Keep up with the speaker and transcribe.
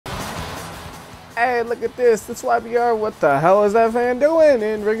Hey, look at this. That's WhyBeAre. What the hell is that van doing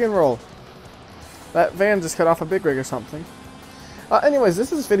in rig and roll? That van just cut off a big rig or something. Anyways,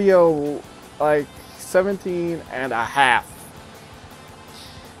 this is video like 17 and a half.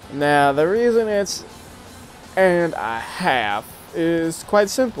 Now, the reason it's and a half is quite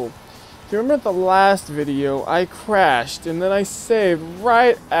simple. If you remember the last video, I crashed and then I saved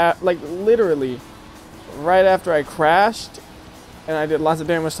right at, like literally, right after I crashed, and I did lots of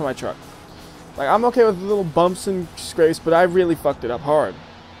damage to my truck. Like, I'm okay with little bumps and scrapes, but I really fucked it up hard.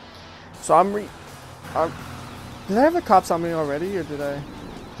 So did I have the cops on me already, or did I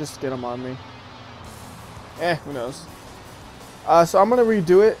just get them on me? Who knows. So I'm gonna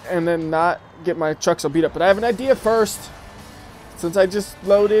redo it and then not get my truck so beat up. But I have an idea first. Since I just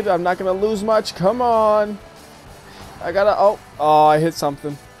loaded, I'm not gonna lose much. Come on. I gotta. Oh, I hit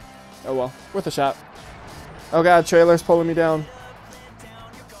something. Oh well, worth a shot. Oh god, trailer's pulling me down.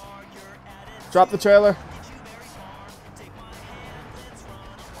 Drop the trailer.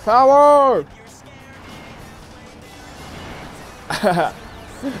 Power!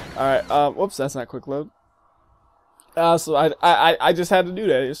 Alright, whoops, that's not quick load. So I just had to do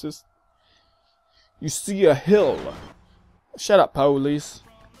that. It's just, you see a hill. Shut up, police.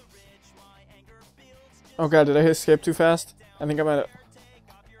 Oh god, did I hit escape too fast? I think I might have.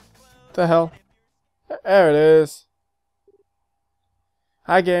 What the hell? There it is.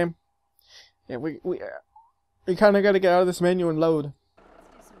 Hi, game. Yeah, we kind of got to get out of this menu and load.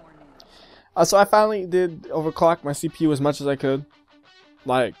 So I finally did overclock my CPU as much as I could.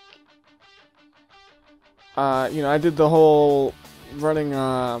 Like, you know, I did the whole running,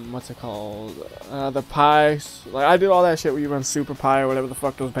 what's it called? The Pi. Like, I did all that shit where you run Super Pi or whatever the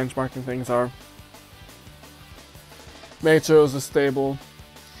fuck those benchmarking things are. Made sure it was stable.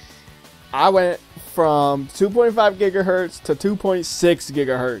 I went from 2.5 gigahertz to 2.6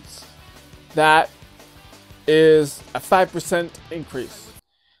 gigahertz. That is a 5% increase.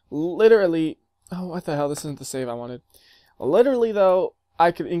 Literally, oh, what the hell? This isn't the save I wanted. Literally, though,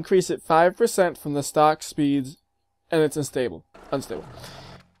 I could increase it 5% from the stock speeds, and it's unstable.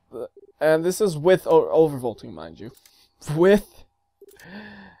 And this is with overvolting, mind you. With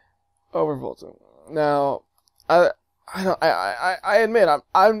overvolting. Now, I admit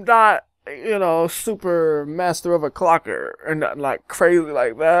I'm not, you know, super master of a clocker or nothing like crazy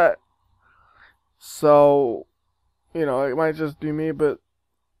like that. So, you know, it might just be me, but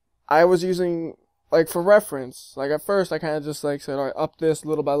I was using, like, for reference, like, at first I kind of just, like, said, alright, up this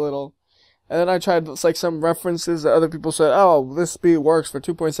little by little, and then I tried, like, some references that other people said, oh, this speed works for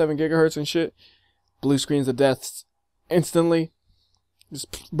 2.7 gigahertz and shit. Blue screens of death instantly.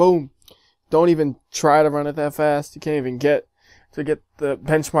 Just, boom. Don't even try to run it that fast. You can't even get the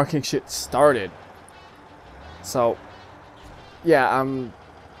benchmarking shit started. So, yeah,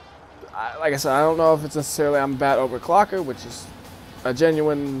 like I said, I don't know if it's necessarily I'm a bad overclocker, which is a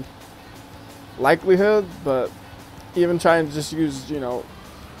genuine likelihood, but even trying to just use, you know,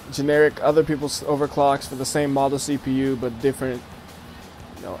 generic other people's overclocks for the same model CPU but different,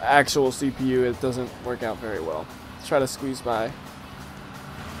 you know, actual CPU, it doesn't work out very well. Let's try to squeeze by.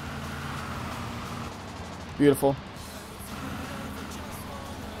 Beautiful.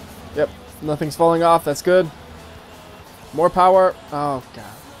 Yep, nothing's falling off, that's good. More power. Oh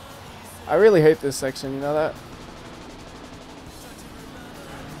god, I really hate this section, you know that?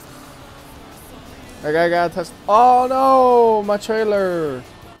 I gotta test. Oh no, my trailer.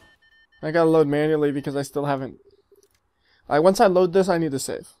 I gotta load manually because I still haven't. Like, once I load this, I need to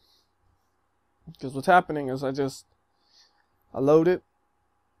save. Because what's happening is I load it,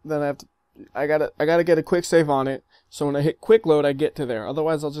 then I gotta get a quick save on it. So when I hit quick load, I get to there.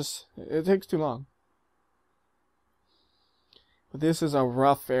 Otherwise, it takes too long. But this is a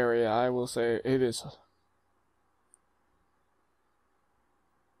rough area, I will say. It is.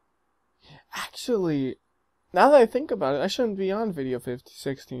 Actually, now that I think about it, I shouldn't be on video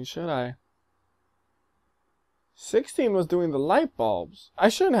 16, should I? 16 was doing the light bulbs. I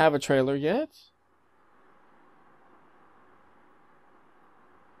shouldn't have a trailer yet.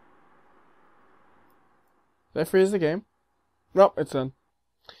 Did I freeze the game? Nope, it's done.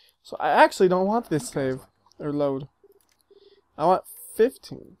 So I actually don't want this save or load. I want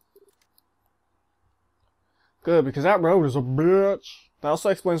 15. Good, because that road is a bitch. That also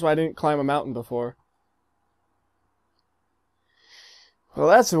explains why I didn't climb a mountain before. Well,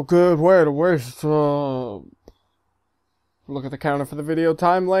 that's a good way to waste. Look at the counter for the video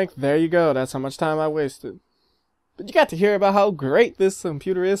time length. There you go. That's how much time I wasted. But you got to hear about how great this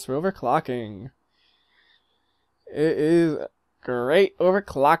computer is for overclocking. It is great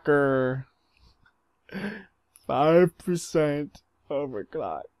overclocker. 5%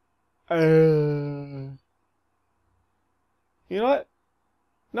 overclock. You know what?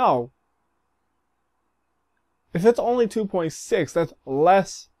 No. If it's only 2.6, that's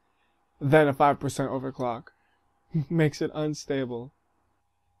less than a 5% overclock. Makes it unstable.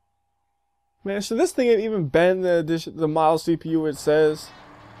 Man, should this thing even been the model CPU it says?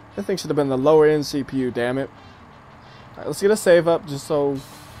 That thing should have been the lower end CPU, damn it. Alright, let's get a save up just so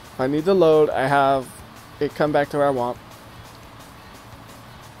if I need to load, I have it come back to where I want.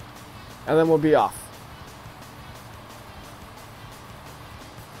 And then we'll be off.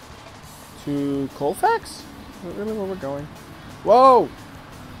 To Colfax? Is that really where we're going? Whoa!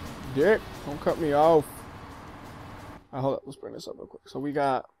 Dick, don't cut me off. Alright, hold up, let's bring this up real quick. So we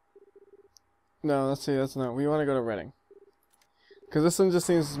got... No, let's see, that's not... We want to go to Reading. Because this one just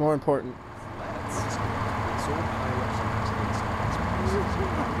seems more important.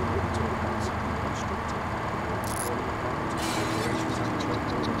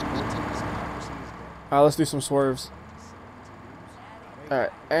 Alright, let's do some swerves.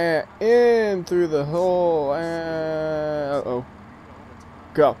 Alright, and in through the hole, and... Uh-oh.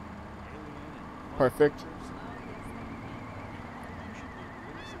 Go. Perfect.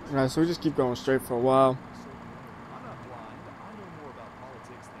 Alright, so we just keep going straight for a while.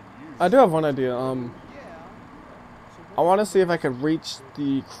 I do have one idea. I want to see if I could reach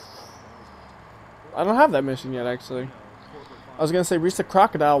the... I don't have that mission yet, actually. I was going to say reach the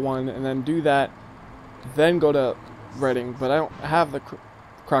crocodile one and then do that. Then go to Reading, but I don't have the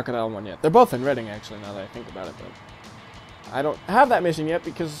crocodile one yet. They're both in Reading, actually, now that I think about it, but I don't have that mission yet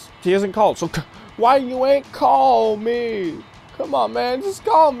because he hasn't called. So why you ain't call me? Come on, man, just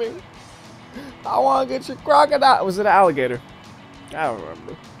call me. I want to get your crocodile. Was it an alligator? I don't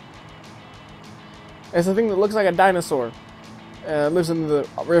remember. It's a thing that looks like a dinosaur. Lives in the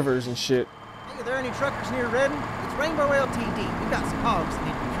rivers and shit. Hey, are there any truckers near Reading? It's Rainbow LTD. We've got some hogs that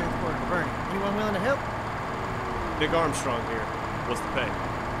need to be transported to Vernon. Anyone willing to help? Nick Armstrong here. What's the pay?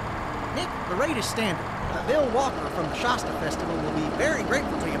 Nick, the rate is standard. Bill Walker from the Shasta Festival will be very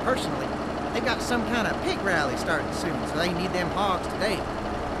grateful to you personally. They've got some kind of pig rally starting soon, so they need them hogs today.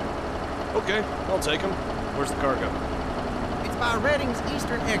 Okay, I'll take them. Where's the cargo? It's by Reading's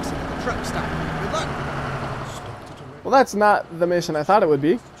eastern exit at the truck stop. Good luck. Well, that's not the mission I thought it would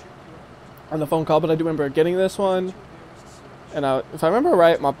be on the phone call, but I do remember getting this one. And if I remember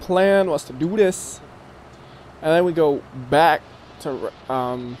right, my plan was to do this, and then we go back to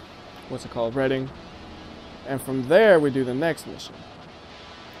what's it called, Reading, and from there we do the next mission.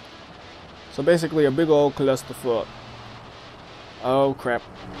 So basically a big old clusterfuck. Oh crap.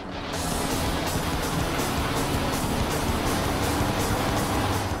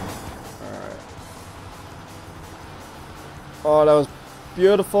 Alright. Oh, that was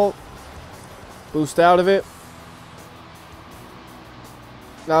beautiful. Boost out of it.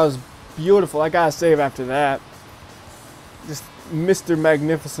 That was beautiful. I gotta save after that. Just Mr.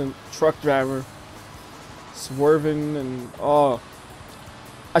 Magnificent truck driver. Swerving and oh.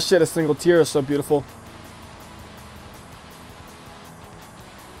 I shed a single tear. It's so beautiful.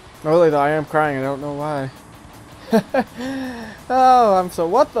 No, really though, I am crying. I don't know why. Oh, I'm so...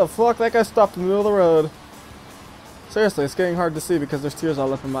 What the fuck? That guy stopped in the middle of the road. Seriously, it's getting hard to see because there's tears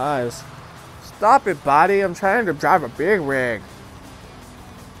all up in my eyes. Stop it, buddy. I'm trying to drive a big rig.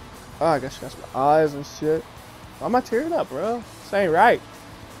 Oh, I guess you got my eyes and shit. Why am I tearing up, bro? This ain't right.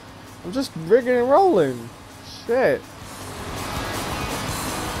 I'm just rigging and rolling. Shit.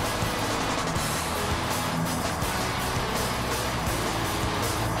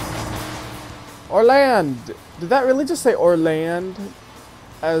 Orland. Did that really just say Orland?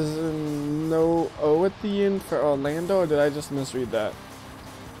 As in no O at the end for Orlando, or did I just misread that?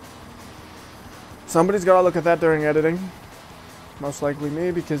 Somebody's gotta look at that during editing. Most likely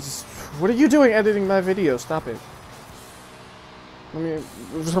me, because... What are you doing editing my video? Stop it. I mean,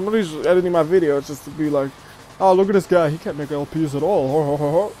 if somebody's editing my video, it's just to be like, oh, look at this guy. He can't make LPs at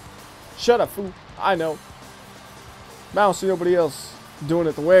all. Shut up, fool. I know. I don't see nobody else doing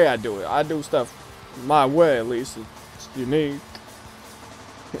it the way I do it. I do stuff my way, at least. It's unique.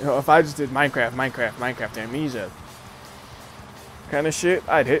 You know, if I just did Minecraft Amnesia kind of shit,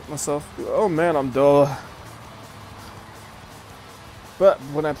 I'd hit myself. Oh man, I'm dull. But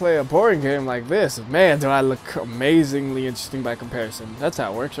when I play a boring game like this, man, do I look amazingly interesting by comparison. That's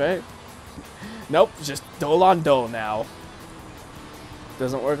how it works, right? Nope, just dull on dull now.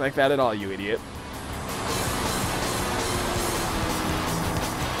 Doesn't work like that at all, you idiot.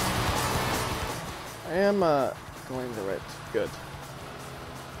 I am going the right. Good.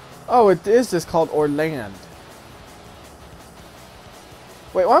 Oh, it is just called Orland.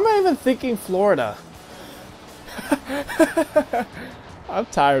 Wait, why am I even thinking Florida? I'm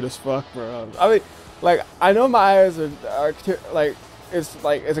tired as fuck, bro. I mean, like, I know my eyes are like, it's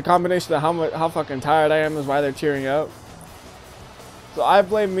a combination of how fucking tired I am is why they're tearing up. So I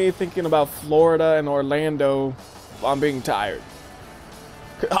blame me thinking about Florida and Orlando while I'm being tired.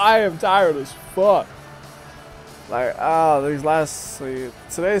 I am tired as fuck. Like, oh, these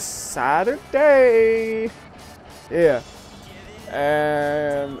today's Saturday. Yeah.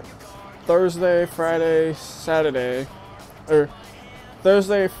 And Thursday, Friday, Saturday. Or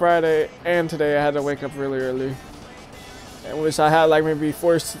Thursday, Friday, and today I had to wake up really early. In which I had like maybe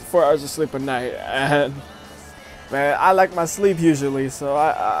 4 hours of sleep a night. And man, I like my sleep usually, so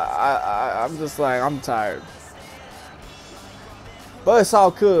I'm just like, I'm tired. But it's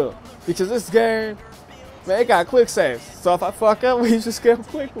all cool. Because this game, man, it got quick saves. So if I fuck up, we just get a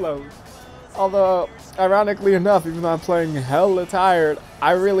quick load. Although, ironically enough, even though I'm playing hella tired,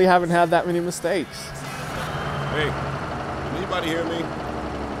 I really haven't had that many mistakes. Hey, can anybody hear me?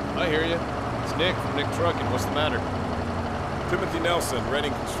 I hear you. It's Nick from Nick Trucking. What's the matter? Timothy Nelson,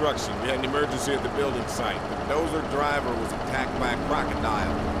 Reading Construction. We had an emergency at the building site. The dozer driver was attacked by a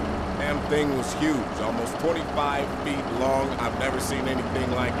crocodile. Damn thing was huge, almost 25 feet long. I've never seen anything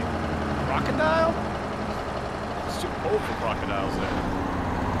like it. Crocodile? It's too cold for crocodiles there.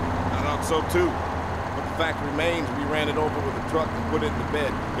 I thought so too. But the fact remains, we ran it over with a truck and put it in the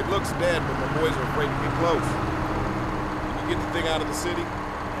bed. It looks dead, but my boys are afraid to get close. Can you get the thing out of the city?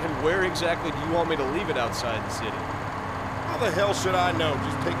 And where exactly do you want me to leave it outside the city? How the hell should I know?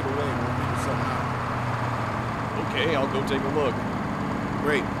 Just take it away and we'll figure something out. Okay, I'll go take a look.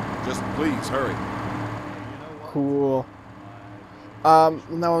 Great. Just please, hurry. Cool. Now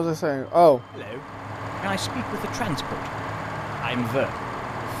what was I saying? Oh. Hello. Can I speak with the transport? I'm Vern,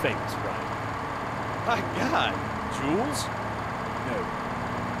 the famous rider. My God, Jules? No.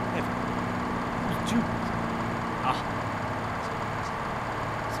 Never. Who's Jules?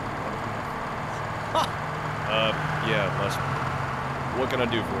 Yeah, must be. What can I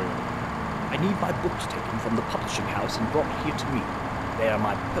do for you? I need my books taken from the publishing house and brought here to me. They are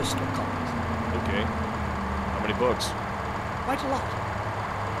my personal copies. Okay. How many books? Quite a lot.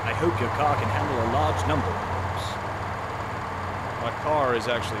 I hope your car can handle a large number of books. My car is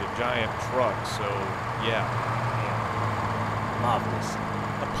actually a giant truck, so yeah. Marvelous.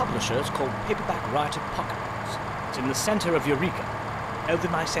 The publisher is called Paperback Writer Pocket Books. It's in the center of Eureka. Tell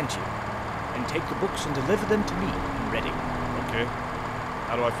them I sent you. And take the books and deliver them to me in Reading. Okay.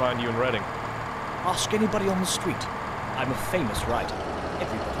 How do I find you in Reading? Ask anybody on the street. I'm a famous writer.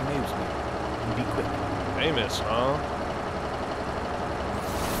 Everybody knows me. And be quick. Famous, huh?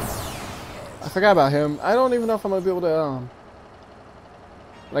 I forgot about him. I don't even know if I'm gonna be able to,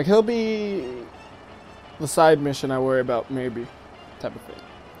 like, he'll be the side mission I worry about, maybe, type of thing.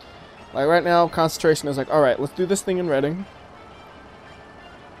 Like, right now, concentration is like, alright, let's do this thing in Reading.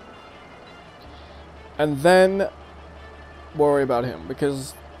 And then worry about him,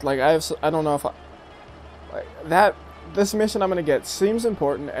 because, like, I don't know if this mission I'm gonna get seems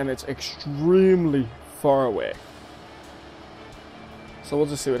important, and it's extremely far away. So we'll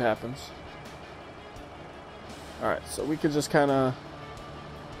just see what happens. Alright, so we could just kind of,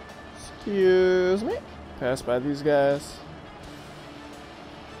 excuse me, pass by these guys.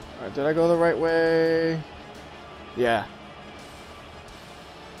 Alright, did I go the right way? Yeah.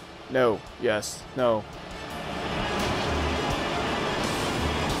 No. Yes. No.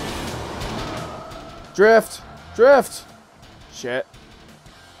 Drift! Drift! Shit.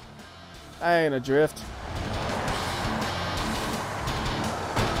 I ain't a drift.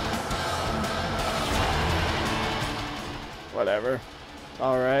 Whatever.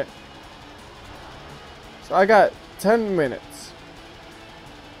 Alright. So I got 10 minutes.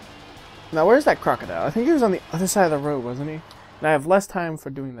 Now where's that crocodile? I think he was on the other side of the road, wasn't he? And I have less time for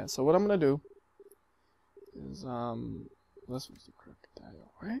doing that. So what I'm gonna do is this was the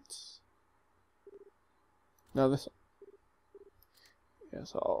crocodile, right? No, this.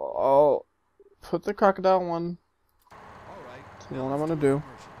 Yes, I'll put the crocodile one. That's the one I'm gonna do.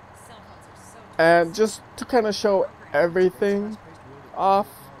 And just to kind of show everything off,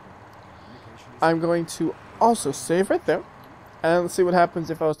 I'm going to also save right there, and see what happens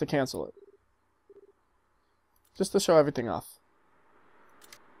if I was to cancel it. Just to show everything off.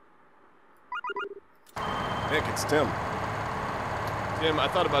 Nick, it's Tim. Tim, I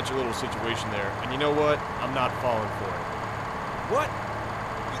thought about your little situation there, and you know what? I'm not falling for it. What?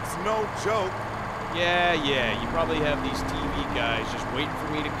 It's no joke. Yeah, you probably have these TV guys just waiting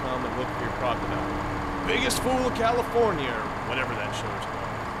for me to come and look for your crocodile. Biggest fool of California, or whatever that show's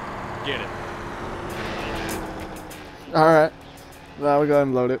called. Get it. Alright. Now we go ahead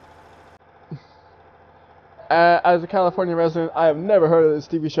and load it. As a California resident, I have never heard of this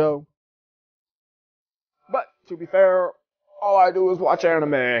TV show. But, to be fair, all I do is watch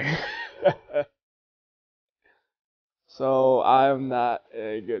anime. So, I'm not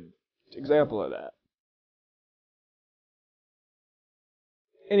a good example of that.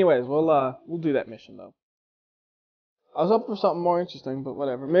 Anyways, we'll do that mission, though. I was up for something more interesting, but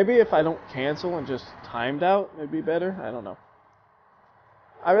whatever. Maybe if I don't cancel and just timed out, it'd be better. I don't know.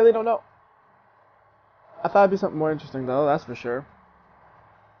 I really don't know. I thought it'd be something more interesting, though, that's for sure.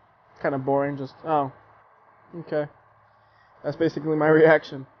 Kind of boring, just, oh. Okay. That's basically my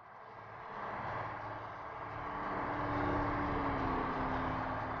reaction.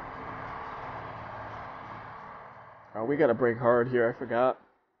 Oh, we gotta brake hard here, I forgot.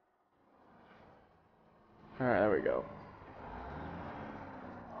 Alright, there we go.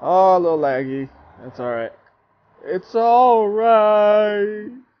 Oh, a little laggy. That's alright. It's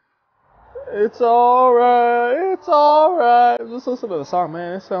alright. It's alright. It's alright. Just listen to the song,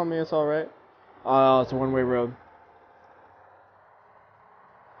 man. It's telling me it's alright. Oh, it's a one-way road.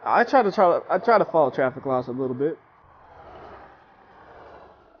 I try to follow traffic laws a little bit.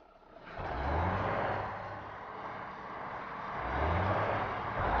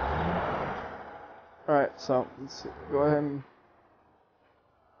 Alright, so let's see. Go ahead and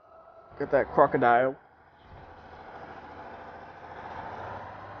get that crocodile.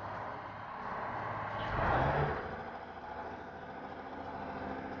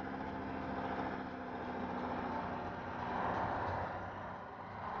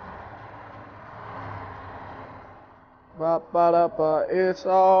 Ba-ba-da-ba, it's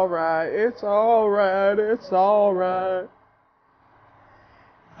alright, it's alright, it's alright.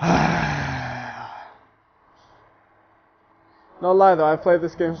 No lie though, I've played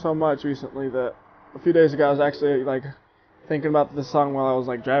this game so much recently that a few days ago I was actually like thinking about this song while I was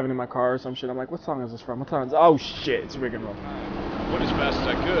like driving in my car or some shit. I'm like, what song is this from? What song is oh shit, it's Rig'n'Roll. Went as fast as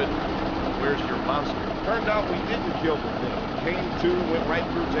I could. Where's your monster? Turned out we didn't kill the thing. Came to, went right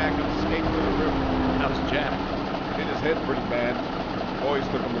through Jack and escaped to the river. How's Jack? Hit his head pretty bad. Boys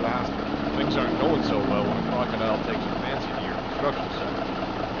took him to the hospital. Things aren't going so well when a crocodile takes a fancy to your construction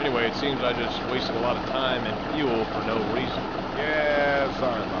site. Anyway, it seems I just wasted a lot of time and fuel for no reason. Yeah,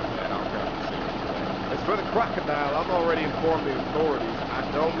 sorry about that. I'll come and see you. As for the crocodile, I've already informed the authorities. I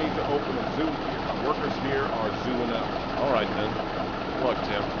don't need to open a zoo here. My workers here are zooing up. All right, then. Good luck,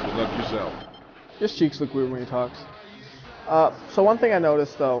 Tim. Good luck yourself. His cheeks look weird when he talks. So one thing I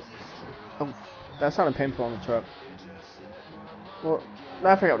noticed though, oh, that sounded painful on the truck. Well,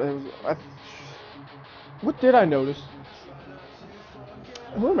 I forgot what it was. What did I notice?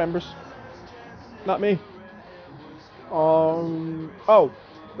 Who remembers? Not me. Oh,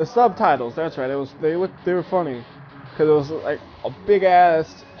 the subtitles. That's right. They were funny because it was like a big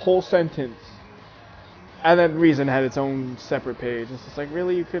ass whole sentence, and then Reason had its own separate page. It's just like,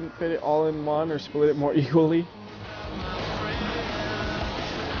 really, you couldn't fit it all in one or split it more equally?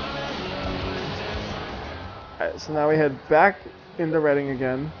 Alright, so now we head back into Reading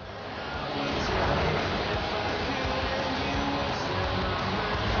again.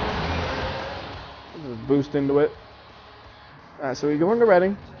 Just boost into it. Alright, so we go into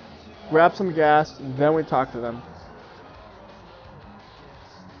Reading, grab some gas, then we talk to them.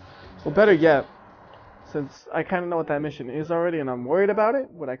 Well, better yet, since I kind of know what that mission is already and I'm worried about it,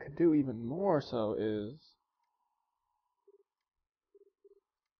 what I could do even more so is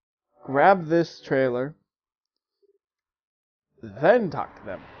grab this trailer, then talk to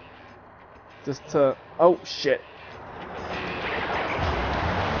them. Just to... oh, shit.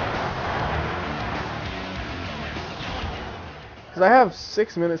 Because I have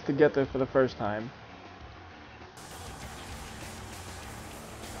 6 minutes to get there for the first time.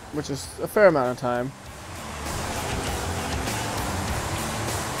 Which is a fair amount of time.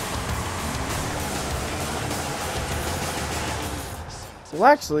 Well,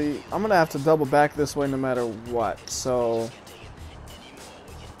 actually, I'm gonna have to double back this way no matter what, so...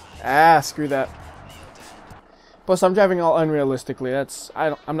 screw that. Plus, I'm driving all unrealistically.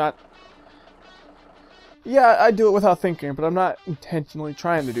 I'm not... Yeah, I do it without thinking, but I'm not intentionally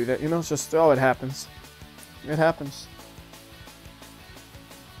trying to do that, you know? It's just, oh, it happens. It happens.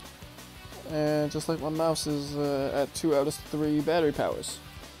 And just like my mouse is at 2 out of 3 battery powers.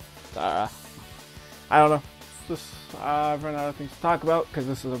 I don't know. I've run out of things to talk about because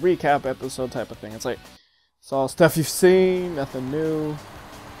this is a recap episode type of thing. It's like, it's all stuff you've seen, nothing new.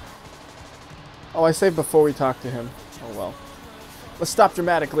 Oh, I saved before we talked to him. Oh well. Let's stop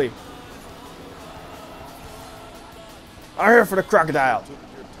dramatically. I'm here for the crocodile.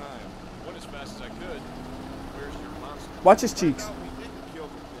 Went as fast as I could. Where's your monster? Watch his cheeks.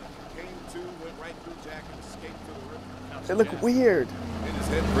 It looked weird. Hit his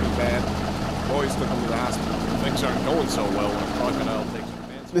head pretty bad. Boys took him to the hospital. Things aren't going so well when a crocodile takes a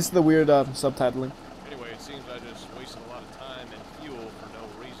fancy. This is the weird subtitling. Anyway, it seems I just wasted a lot of time and fuel for no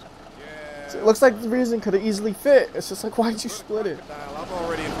reason. Yeah. It looks like the reason could have easily fit. It's just like, why'd you split it? Crocodile, I've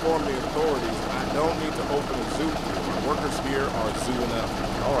already informed the authorities. I don't need to open a zoo. Our workers here are zooing up.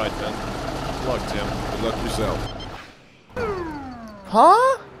 All right, then. Good luck, Tim. Good luck yourself.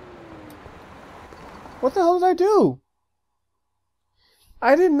 Huh? What the hell did I do?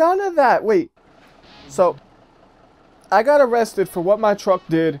 I did none of that. Wait. So, I got arrested for what my truck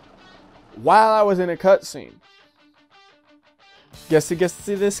did while I was in a cutscene. Guess he gets to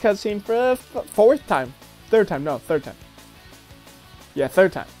see this cutscene for a fourth time. Third time. No, third time. Yeah,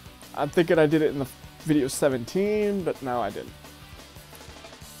 third time. I'm thinking I did it in the video 17, but no, I didn't.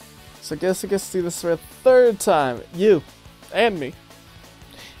 So guess he gets to see this for a third time. You. And me.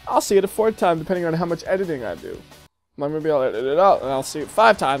 I'll see it a fourth time depending on how much editing I do. Maybe I'll edit it out and I'll see it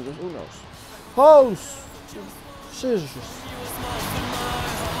 5 times. Who knows? Oh, scissors.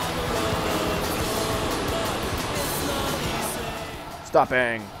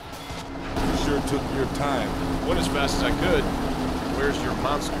 Stopping. You sure took your time. Went as fast as I could. Where's your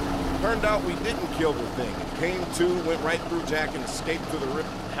monster? Turned out we didn't kill the thing. It came to, went right through Jack and escaped through the rip.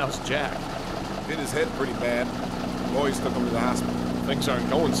 How's Jack? Hit his head pretty bad. Boys took him to the hospital. Things aren't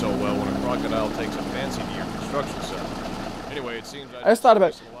going so well when a crocodile takes a fancy to your construction site. Anyway, it seems I just thought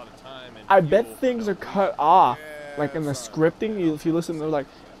about wasted a lot of time and I fuel bet for things no are cut off. Like in the scripting, if you listen, they're like,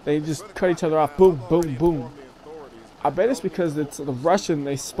 they just cut each other off. Boom, boom, boom. I bet it's because it's the Russian,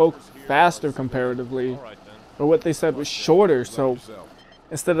 they spoke faster comparatively. All right, then. Or what they said was shorter, so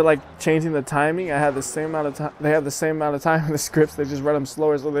instead of like changing the timing, I had the same amount of time. They have the same amount of time in the scripts. They just read them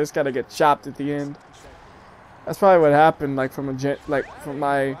slower, so they just gotta get chopped at the end. That's probably what happened. Like from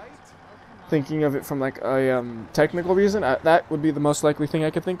my thinking of it from like a technical reason, that would be the most likely thing I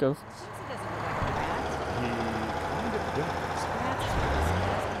could think of.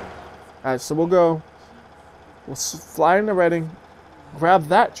 All right, so we'll fly into Reading, grab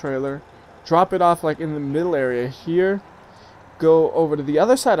that trailer, drop it off like in the middle area here, go over to the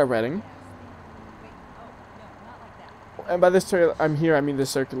other side of Reading. And by this trailer, I mean the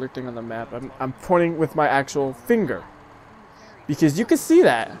circular thing on the map. I'm pointing with my actual finger. Because you can see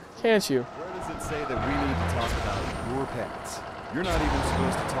that, can't you? Where does it say that we need to talk about your pets? You're not even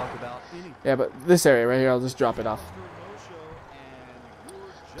supposed to talk about anything. Yeah, but this area right here, I'll just drop it off.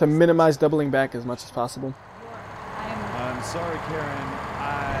 To minimize doubling back as much as possible. I'm sorry, Karen.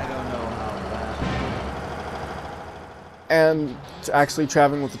 I don't know how that. And to actually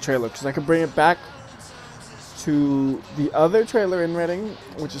traveling with the trailer, because I could bring it back to the other trailer in Reading,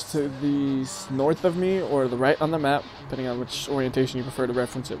 which is to the north of me or the right on the map, depending on which orientation you prefer to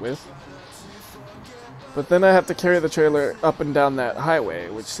reference it with. But then I have to carry the trailer up and down that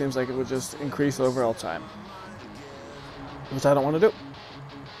highway, which seems like it would just increase overall time, which I don't want to do.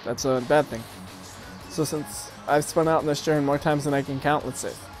 That's a bad thing. So since I've spun out in this journey more times than I can count, let's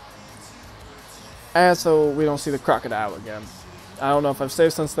save. And so we don't see the crocodile again. I don't know if I've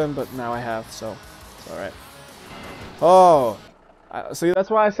saved since then, but now I have, so it's alright. Oh, see,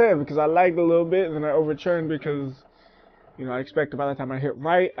 that's why I saved, because I lagged a little bit and then I overturned because, you know, I expected by the time I hit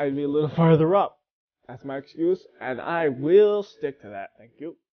right, I'd be a little farther up. That's my excuse, and I will stick to that. Thank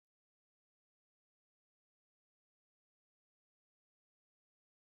you.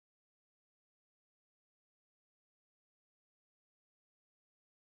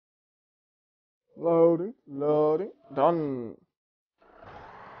 Loading, loading, done.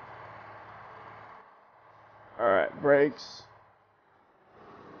 Alright, brakes.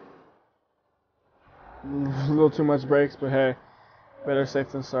 A little too much brakes, but hey, better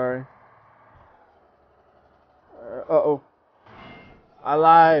safe than sorry. Uh-oh. I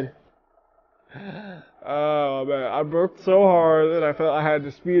lied. Oh man, I broke so hard that I felt I had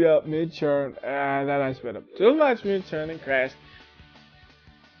to speed up mid-turn, and then I sped up too much mid-turn and crashed.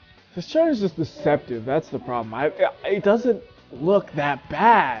 This turn is just deceptive, that's the problem. It doesn't look that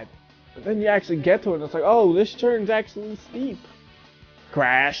bad. But then you actually get to it and it's like, oh, this turn's actually steep.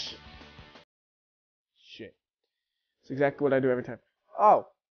 Crash. Shit. It's exactly what I do every time. Oh.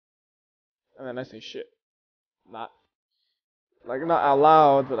 And then I say shit. Not out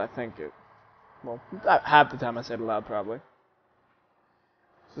loud, but I think it. Well, half the time I say it aloud, probably.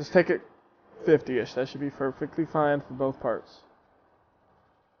 So just take it 50-ish. That should be perfectly fine for both parts.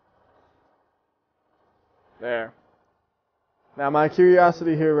 There. Now my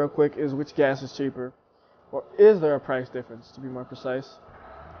curiosity here real quick is which gas is cheaper. Or is there a price difference, to be more precise?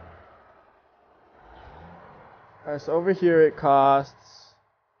 Alright, so over here it costs...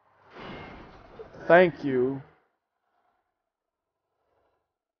 Thank you.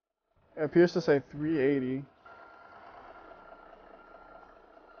 It appears to say 380.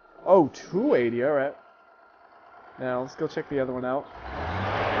 Oh, 280, alright. Now, let's go check the other one out.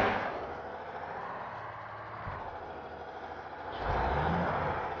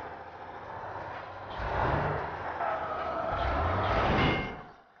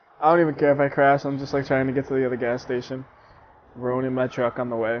 I don't even care if I crash, I'm just like trying to get to the other gas station. Ruining my truck on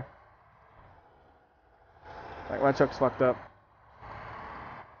the way. Like, my truck's fucked up.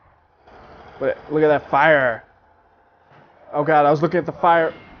 But look at that fire! Oh god, I was looking at the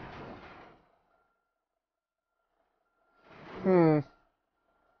fire.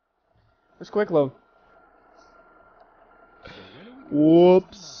 There's quick load.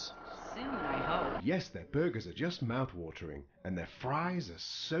 Whoops. Soon, I hope. Yes, their burgers are just mouth-watering, and their fries are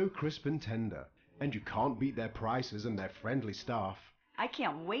so crisp and tender. And you can't beat their prices and their friendly staff. I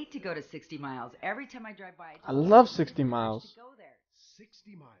can't wait to go to 60 miles. Every time I drive by, I love 60 miles. go there.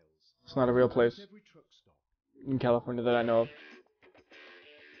 60 miles. It's not a real place Every truck stop. in California that I know of.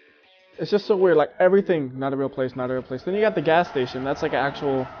 It's just so weird, like everything, not a real place, not a real place. Then you got the gas station, that's like an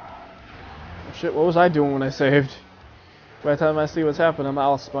actual... Oh, shit, what was I doing when I saved? By the time I see what's happening, I'm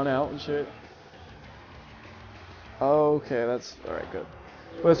all spun out and shit. Okay, that's... Alright, good.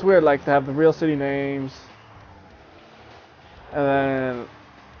 But it's weird, like, to have the real city names. And then...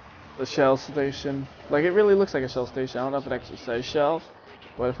 the Shell station. Like, it really looks like a Shell station. I don't know if it actually says Shell.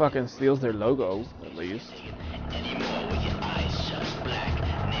 But it fucking steals their logo, at least.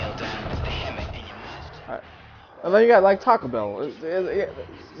 Alright. And then you got, like, Taco Bell.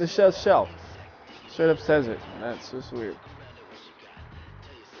 It says Shell. Straight up says it. That's just weird.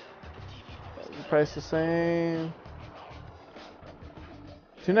 The price the same.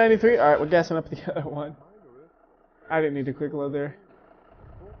 $2.93. Alright, we're gassing up the other one. I didn't need to quick load there.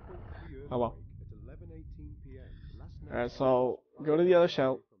 Oh well. Alright, so go to the other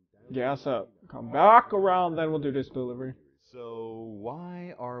Shell, gas up, come back around, then we'll do this delivery. So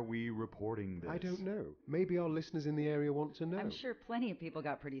why are we reporting this? I don't know. Maybe our listeners in the area want to know. I'm sure plenty of people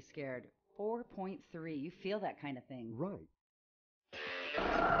got pretty scared. 4.3, you feel that kind of thing. Right.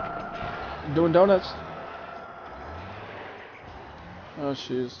 Doing donuts. Oh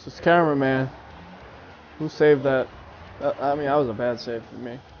jeez, this cameraman. Who saved that? I mean, that was a bad save for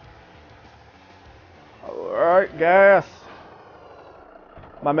me. Alright, gas.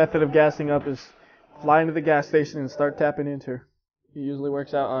 My method of gassing up is fly into the gas station and start tapping into her. It usually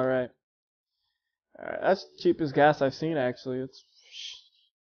works out alright. Alright, that's the cheapest gas I've seen actually. It's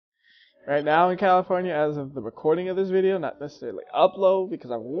right now in California, as of the recording of this video, not necessarily upload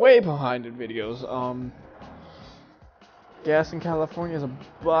because I'm way behind in videos. Gas in California is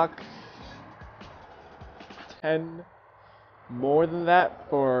 $1.10. More than that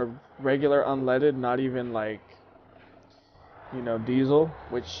for regular unleaded, not even like, you know, diesel,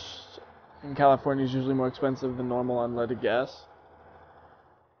 which in California is usually more expensive than normal unleaded gas.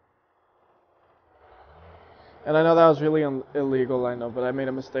 And I know that was really illegal, I know, but I made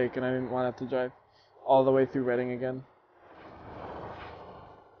a mistake and I didn't want to have to drive all the way through Redding again.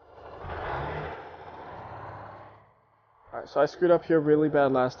 Alright, so I screwed up here really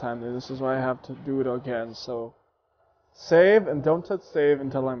bad last time, and this is why I have to do it again, so... Save, and don't touch save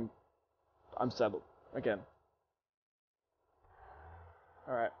until I'm settled again.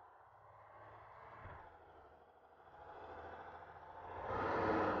 Alright.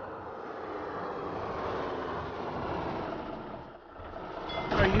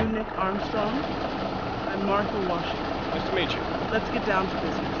 Are you Nick Armstrong? I'm Martha Washington. Nice to meet you. Let's get down to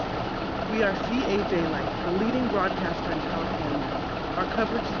business. We are CA Daylight, the leading broadcaster in California. Our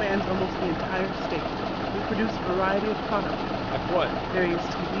coverage spans almost the entire state. We produce a variety of products. Like what? Various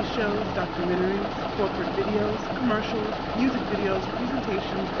TV shows, documentaries, corporate videos, commercials, music videos,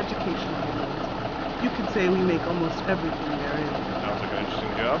 presentations, educational videos. You could say we make almost everything there is. Sounds like an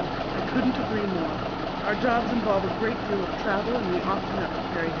interesting job. I couldn't agree more. Our jobs involve a great deal of travel, and we often have to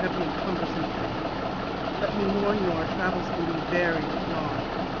carry heavy and cumbersome things. Let me warn you, our travels can be very long.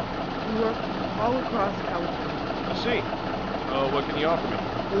 We work all across California. I see. What can you offer me?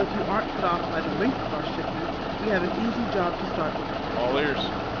 Well, if you aren't put off by the length of our shipments, we have an easy job to start with. All ears.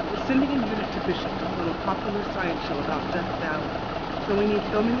 We're sending a unit to Bishop to film a popular science show about Death Valley, so we need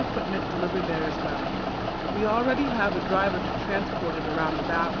filming equipment delivered there as well. We already have a driver to transport it around the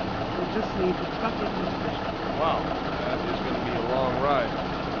valley. We'll just need to truck it into Bishop. Wow, that is going to be a long ride.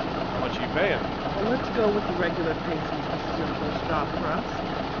 How much are you paying? Well, let's go with the regular pay since this is your first job for us.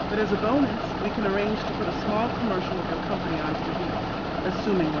 But as a bonus, we can arrange to put a small commercial of your company on TV,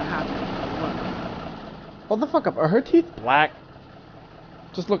 assuming we're happy with the work. Hold the fuck up. Are her teeth black?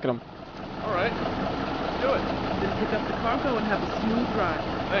 Just look at them. All right, let's do it. Then pick up the cargo and have a smooth ride.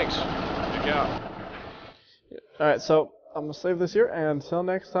 Thanks. Check out. Alright, so I'm gonna save this here, and until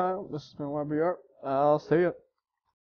next time, this has been WhyBeAre. I'll see you.